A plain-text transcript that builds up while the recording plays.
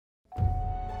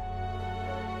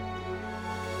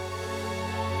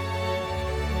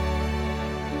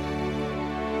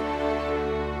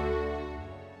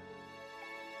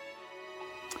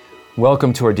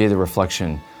Welcome to our daily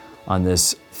reflection on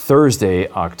this Thursday,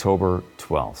 October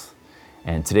 12th.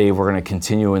 And today we're going to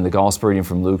continue in the Gospel reading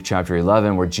from Luke chapter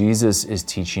 11, where Jesus is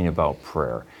teaching about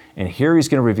prayer. And here he's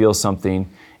going to reveal something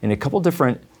in a couple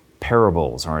different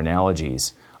parables or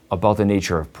analogies about the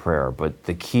nature of prayer. But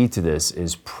the key to this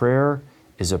is prayer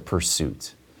is a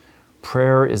pursuit.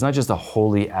 Prayer is not just a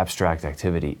holy abstract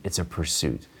activity, it's a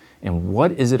pursuit. And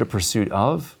what is it a pursuit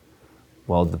of?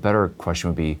 Well, the better question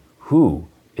would be, who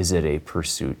is it a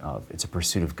pursuit of? It's a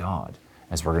pursuit of God,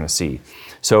 as we're going to see.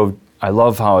 So I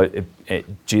love how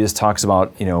Jesus talks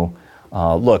about,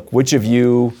 look, which of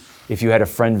you, if you had a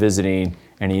friend visiting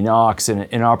and he knocks in an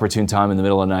inopportune time in the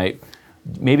middle of the night,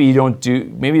 maybe you don't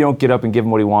get up and give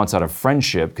him what he wants out of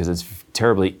friendship because it's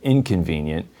terribly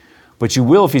inconvenient, but you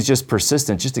will if he's just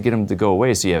persistent, just to get him to go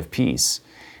away so you have peace.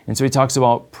 And so he talks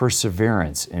about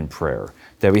perseverance in prayer,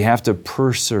 that we have to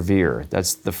persevere.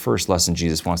 That's the first lesson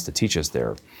Jesus wants to teach us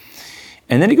there.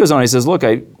 And then he goes on, he says, look,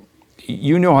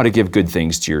 you know how to give good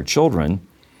things to your children,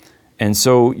 and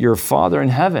so your Father in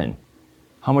heaven,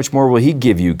 how much more will he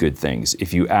give you good things?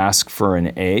 If you ask for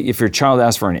an egg, if your child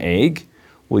asks for an egg,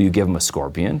 will you give them a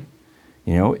scorpion?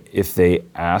 If they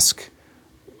ask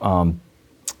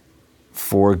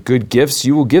for good gifts,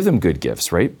 you will give them good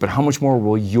gifts, right? But how much more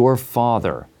will your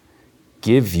Father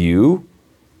give you?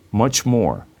 Much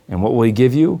more. And what will he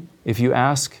give you if you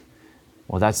ask?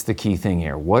 Well, that's the key thing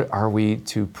here. What are we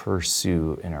to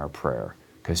pursue in our prayer?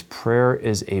 Because prayer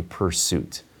is a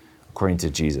pursuit, according to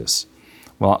Jesus.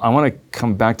 Well, I want to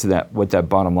come back to that, what that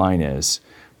bottom line is.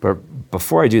 But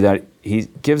before I do that, he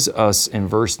gives us in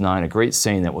verse 9 a great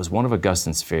saying that was one of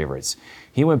Augustine's favorites.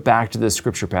 He went back to this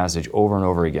scripture passage over and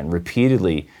over again.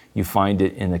 Repeatedly, you find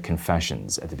it in the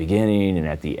Confessions. At the beginning and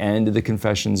at the end of the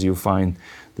Confessions, you find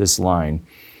this line.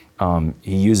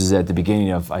 He uses it at the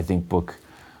beginning of, I think,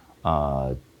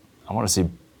 I want to say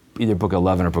either book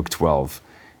 11 or book 12.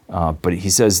 But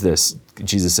he says this,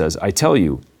 Jesus says, I tell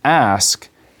you, ask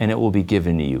and it will be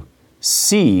given to you.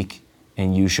 Seek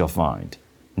and you shall find.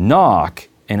 Knock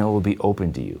and it will be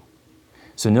open to you.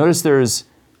 So notice there's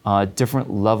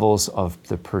different levels of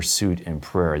the pursuit in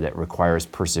prayer that requires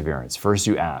perseverance. First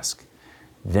you ask,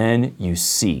 then you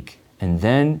seek, and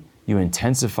then you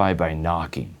intensify by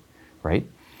knocking, right?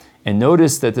 And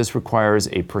notice that this requires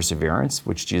a perseverance,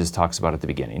 which Jesus talks about at the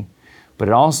beginning, but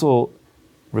it also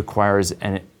requires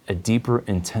a deeper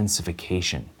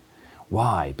intensification.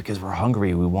 Why? Because we're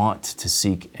hungry, we want to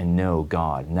seek and know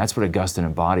God. And that's what Augustine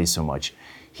embodies so much.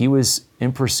 He was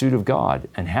in pursuit of God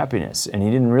and happiness, and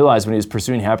he didn't realize when he was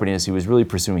pursuing happiness, he was really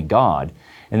pursuing God.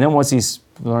 And then once he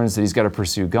learns that he's got to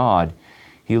pursue God,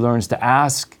 he learns to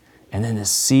ask, and then to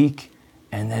seek,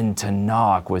 and then to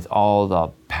knock with all the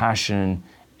passion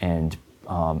and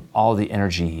all the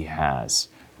energy he has,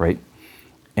 right?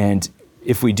 And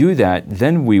if we do that,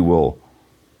 then we will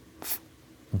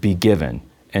be given,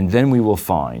 and then we will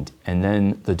find, and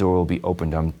then the door will be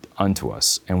opened unto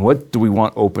us. And what do we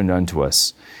want opened unto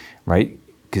us, right?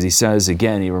 Because he says,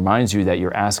 again, he reminds you that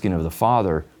you're asking of the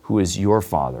Father who is your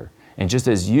Father. And just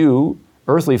as you,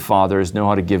 earthly fathers, know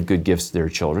how to give good gifts to their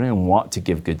children and want to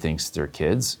give good things to their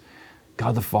kids,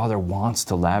 God the Father wants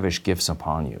to lavish gifts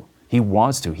upon you. He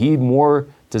wants to. He more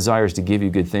desires to give you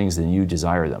good things than you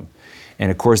desire them.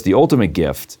 And of course, the ultimate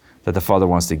gift that the Father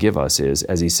wants to give us is,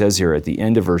 as he says here at the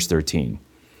end of verse 13,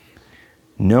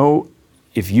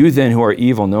 if you then who are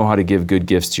evil know how to give good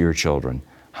gifts to your children,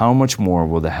 how much more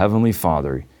will the Heavenly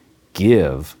Father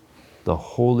give the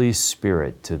Holy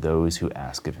Spirit to those who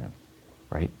ask of him,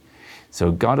 right?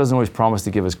 So God doesn't always promise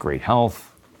to give us great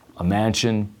health, a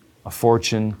mansion, a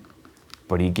fortune,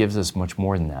 but he gives us much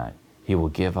more than that. He will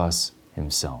give us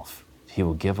himself. He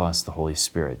will give us the Holy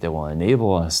Spirit that will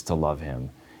enable us to love him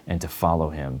and to follow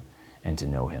him and to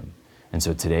know him. And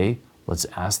so today, let's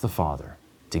ask the Father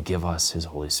to give us his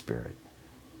Holy Spirit.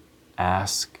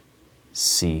 Ask,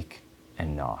 seek,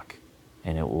 and knock.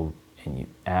 And you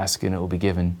ask and it will be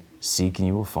given, seek and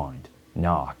you will find,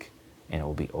 knock and it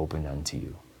will be opened unto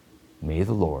you. May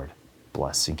the Lord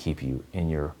bless and keep you in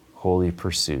your holy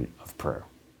pursuit of prayer.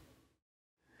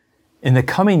 In the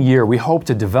coming year, we hope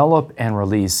to develop and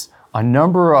release a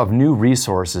number of new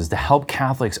resources to help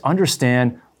Catholics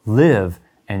understand, live,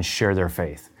 and share their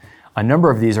faith. A number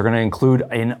of these are going to include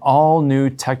an all-new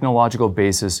technological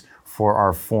basis for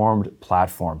our Formed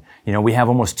platform. We have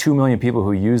almost 2 million people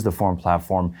who use the Formed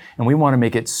platform, and we want to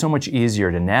make it so much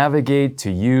easier to navigate,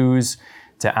 to use,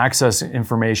 to access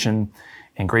information,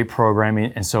 and great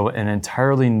programming. And so an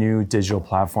entirely new digital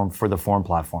platform for the Formed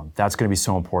platform. That's going to be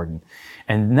so important.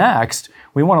 And next,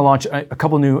 we want to launch a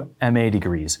couple new MA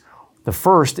degrees. The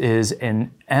first is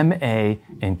an MA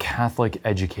in Catholic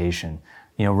education.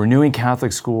 Renewing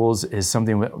Catholic Schools is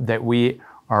something that we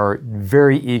are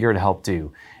very eager to help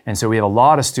do. And so we have a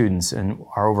lot of students, and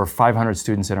our over 500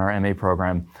 students in our MA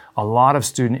program, a lot of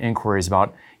student inquiries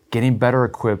about getting better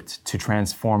equipped to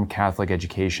transform Catholic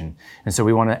education. And so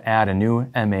we want to add a new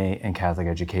MA in Catholic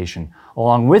education.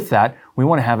 Along with that, we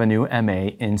want to have a new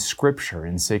MA in Scripture,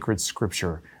 in sacred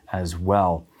Scripture as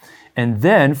well. And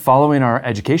then, following our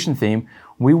education theme,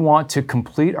 we want to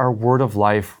complete our Word of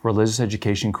Life religious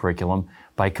education curriculum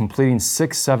by completing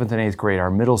 6th, 7th, and 8th grade,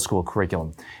 our middle school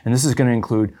curriculum. And this is going to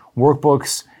include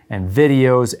workbooks and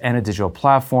videos and a digital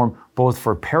platform, both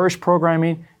for parish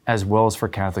programming as well as for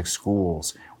Catholic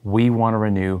schools. We want to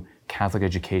renew Catholic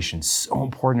education. So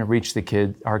important to reach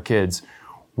our kids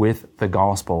with the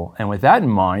gospel. And with that in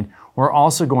mind, we're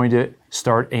also going to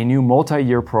start a new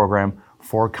multi-year program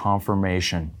for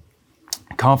confirmation.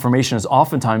 Confirmation is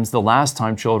oftentimes the last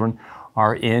time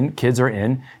kids are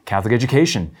in Catholic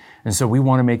education. And so we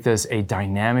want to make this a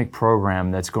dynamic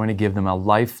program that's going to give them a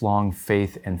lifelong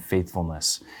faith and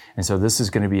faithfulness. And so this is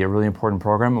going to be a really important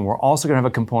program. And we're also going to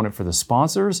have a component for the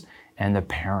sponsors and the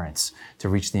parents to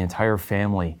reach the entire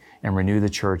family and renew the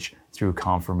church through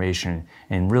confirmation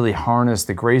and really harness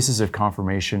the graces of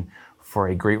confirmation for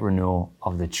a great renewal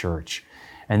of the church.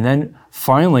 And then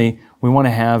finally, we want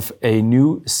to have a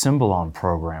new Symbolon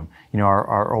program.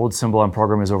 Our old Symbolon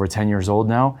program is over 10 years old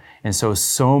now. And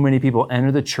so many people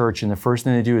enter the church, and the first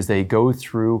thing they do is they go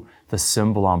through the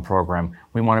Symbolon program.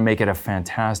 We want to make it a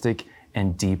fantastic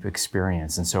and deep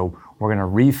experience. And so we're going to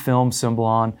refilm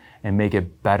Symbolon and make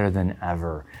it better than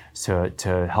ever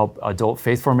to help adult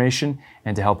faith formation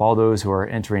and to help all those who are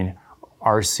entering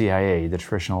RCIA, the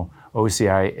traditional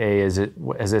OCIA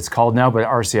as it's called now, but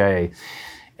RCIA.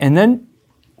 And then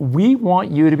we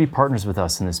want you to be partners with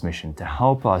us in this mission, to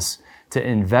help us to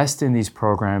invest in these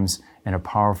programs in a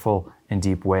powerful and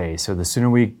deep way. So the sooner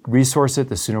we resource it,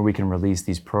 the sooner we can release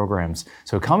these programs.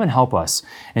 So come and help us.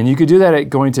 And you could do that at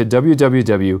going to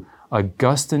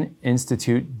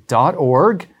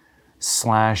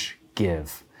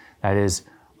www.augustineinstitute.org/give. That is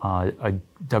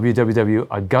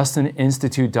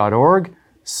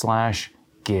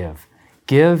www.augustineinstitute.org/give.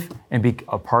 Give and be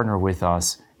a partner with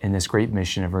us in this great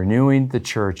mission of renewing the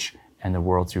church and the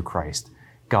world through Christ.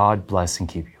 God bless and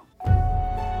keep you.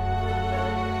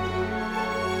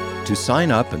 To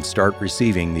sign up and start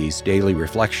receiving these daily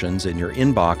reflections in your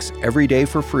inbox every day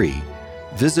for free,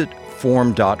 visit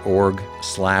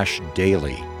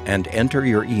formed.org/daily and enter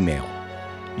your email.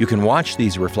 You can watch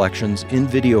these reflections in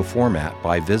video format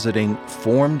by visiting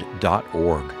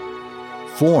formed.org.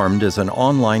 Formed is an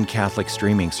online Catholic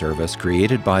streaming service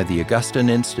created by the Augustine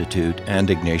Institute and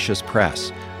Ignatius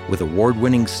Press, with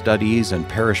award-winning studies and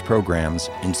parish programs,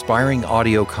 inspiring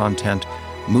audio content,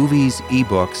 movies,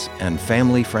 ebooks, and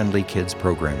family-friendly kids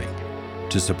programming.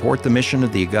 To support the mission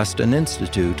of the Augustine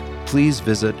Institute, please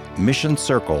visit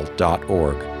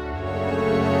missioncircle.org.